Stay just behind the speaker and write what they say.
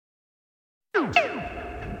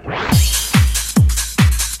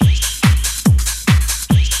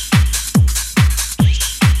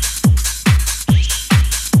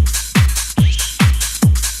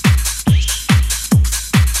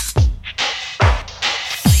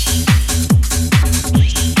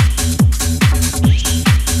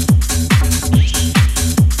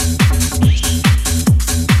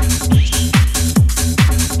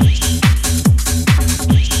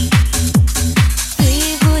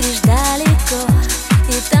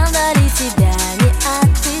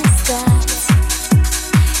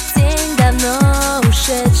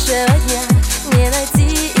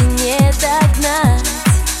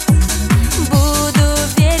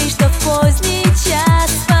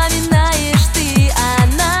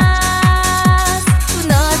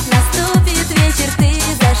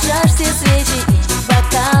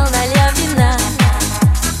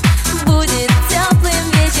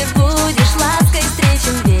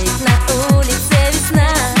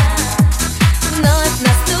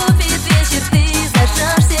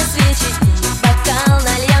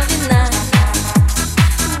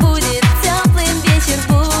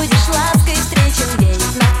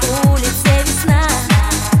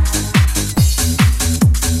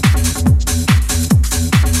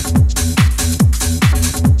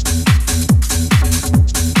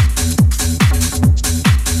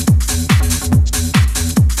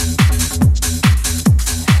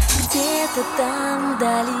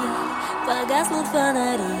Погаснут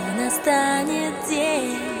фонари, настанет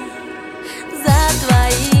день. За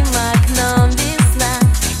твоим окном весна,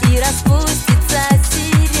 и распустится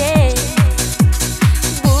сирень.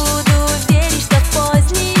 Буду верить, что в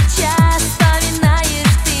поздний час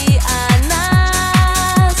вспоминаешь ты о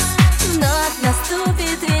нас. Вновь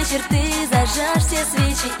наступит вечер, ты зажжешь все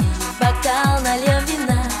свечи и бокал нальем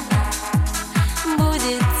вина.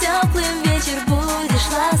 Будет теплым вечер, будешь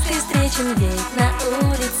лаской встречен, ведь на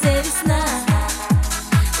улице весна.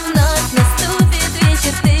 Вновь наступит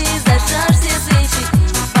вечер, ты зажжешь все свечи и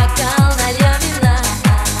бокал нальем вина.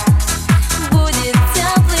 Будет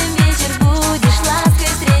теплым вечер, будешь лаской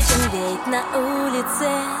встречен, ведь на улице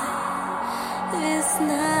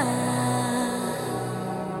весна.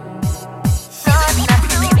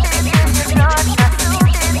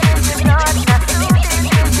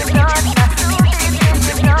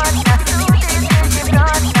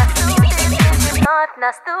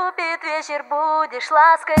 Наступит вечер, будешь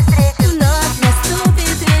лаской встречен. Вновь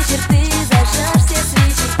наступит вечер, ты зажжешь все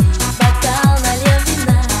свечи и бокал нальем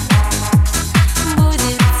вина.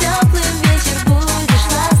 Будет теплым вечер, будешь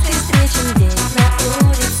лаской встречен, ведь на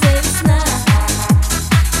улице весна.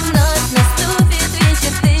 Вновь наступит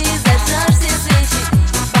вечер, ты зажжешь все свечи и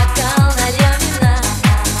бокал нальем вина.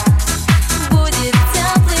 Будет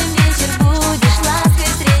теплым вечер, будешь лаской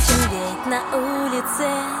встречен, ведь на улице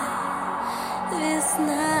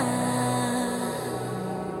весна.